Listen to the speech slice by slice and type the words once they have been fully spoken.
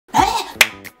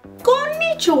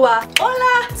Konnichiwa.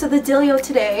 Hola. So the dealio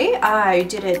today, I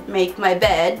didn't make my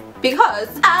bed because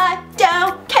I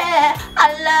don't care.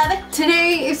 I love it.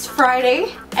 Today is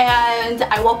Friday and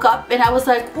I woke up and I was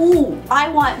like, ooh, I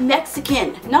want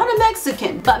Mexican. Not a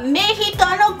Mexican, but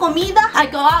Mexicano comida. I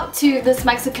go out to this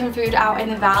Mexican food out in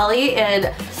the valley and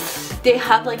they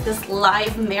have like this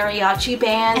live mariachi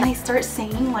band and they start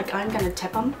singing like I'm gonna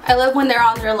tip them. I love when they're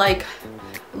on their like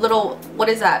little, what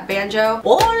is that, banjo?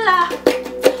 Hola,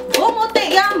 ¿cómo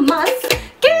te llamas?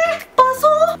 ¿Qué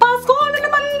pasó? Pasó en el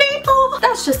bandito.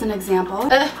 That's just an example.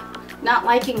 Not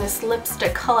liking this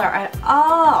lipstick color at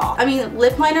all. I mean,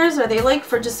 lip liners, are they like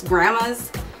for just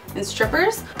grandmas and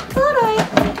strippers?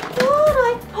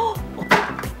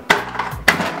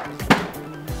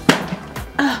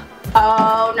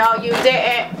 Oh no, you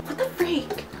didn't. What the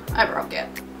freak? I broke it.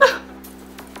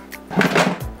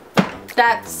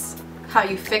 That's how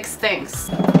you fix things.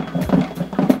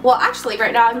 Well, actually,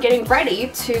 right now I'm getting ready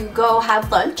to go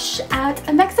have lunch at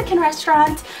a Mexican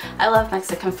restaurant. I love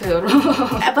Mexican food.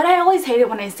 But I always hate it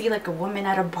when I see like a woman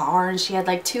at a bar and she had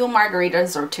like 2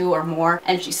 margaritas or 2 or more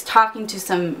and she's talking to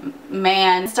some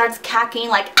man, starts cacking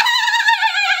like, ah!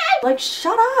 Like,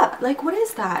 shut up. Like, what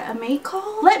is that? A maid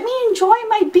call? Let me enjoy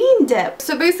my bean dip.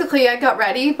 So basically, I got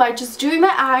ready by just doing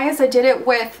my eyes. I did it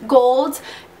with gold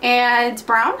and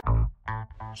brown.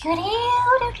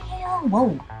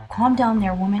 Whoa, calm down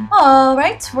there, woman.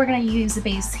 Alright, we're gonna use the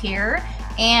base here.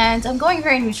 And I'm going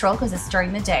very neutral because it's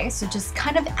during the day, so just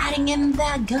kind of adding in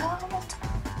that gold.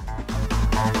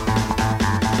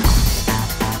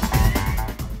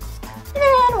 And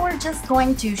then we're just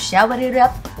going to shower it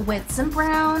up with some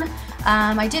brown.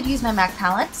 I did use my MAC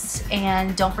palettes,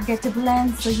 and don't forget to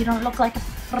blend so you don't look like a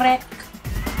frick.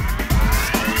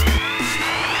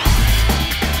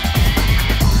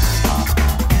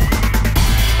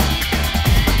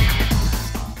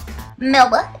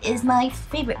 Melba is my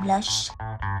favorite blush.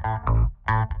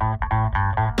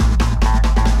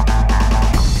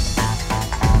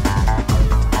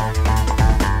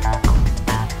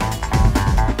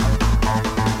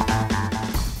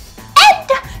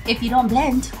 And if you don't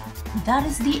blend, that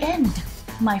is the end,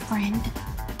 my friend.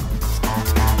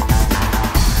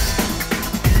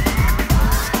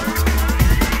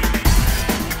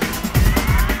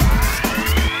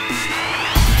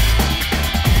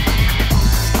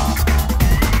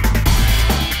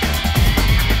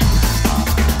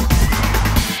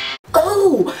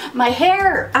 My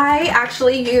hair, I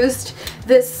actually used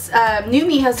this,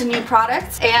 Numi has a new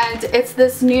product and it's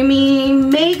this Numi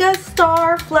Mega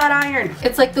Star Flat Iron.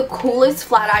 It's like the coolest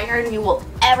flat iron you will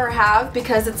ever have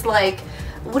because it's like,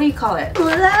 what do you call it?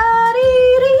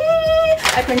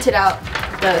 I printed out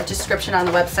the description on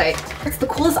the website. It's the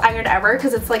coolest iron ever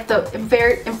because it's like the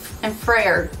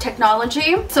infrared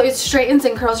technology. So it straightens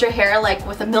and curls your hair like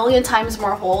with 1,000,000 times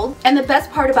more hold. And the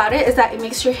best part about it is that it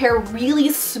makes your hair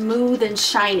really smooth and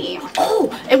shiny.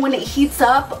 Oh, and when it heats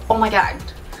up, oh my god.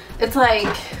 It's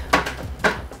like,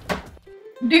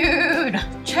 dude,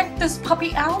 check this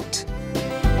puppy out.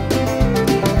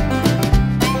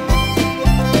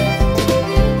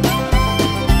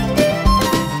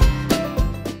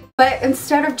 But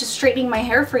instead of just straightening my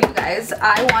hair for you guys,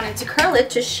 I wanted to curl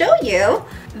it to show you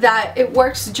that it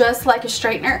works just like a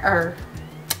straightener, or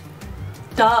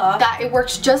that it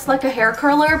works just like a hair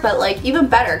curler, but like even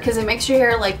better because it makes your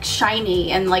hair like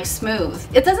shiny and like smooth.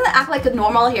 It doesn't act like a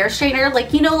normal hair straightener,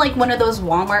 like, you know, like one of those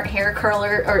Walmart hair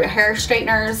curler or hair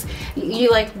straighteners. You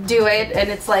like do it and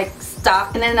it's like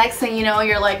stuck, and then the next thing you know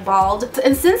you're like bald.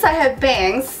 And since I have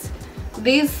bangs,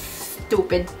 these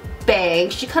stupid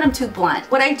bangs, she cut them too blunt.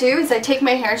 What I do is I take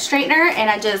my hair straightener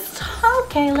and I just,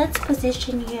 okay, let's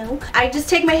position you. I just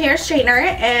take my hair straightener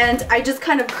and I just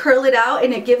kind of curl it out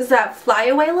and it gives that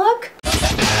flyaway look.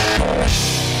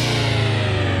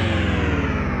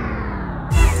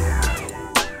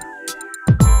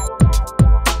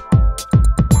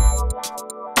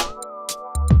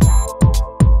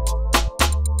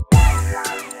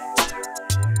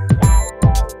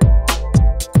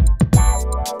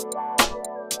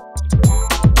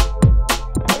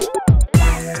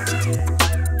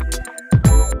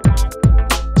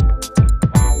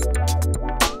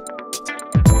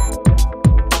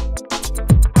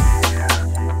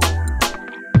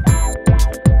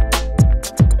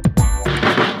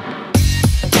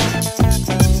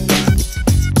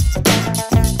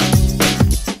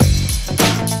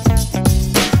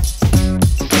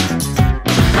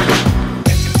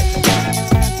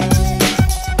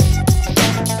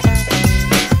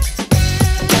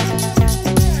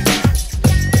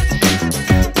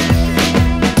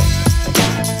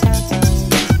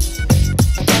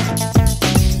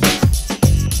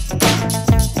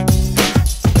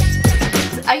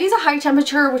 high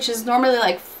temperature, which is normally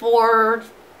like 4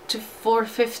 to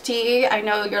 450. I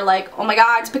know you're like, oh my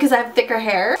god, it's because I have thicker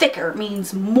hair. Thicker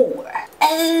means more.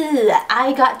 Oh,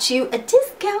 I got you a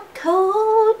discount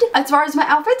code. As far as my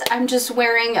outfits, I'm just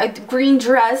wearing a green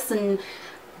dress and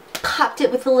popped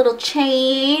it with a little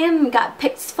chain. Got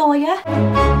pics for you.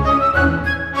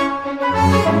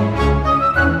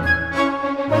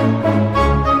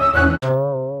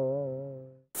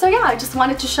 So yeah, I just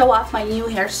wanted to show off my new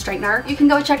hair straightener. You can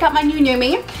go check out my new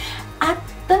NuMe at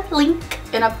the link.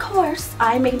 And of course,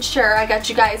 I made sure I got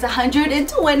you guys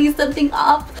 120 something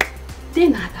off. De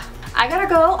nada. I gotta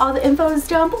go. All the info is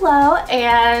down below.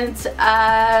 And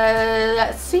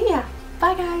see ya.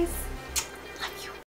 Bye guys.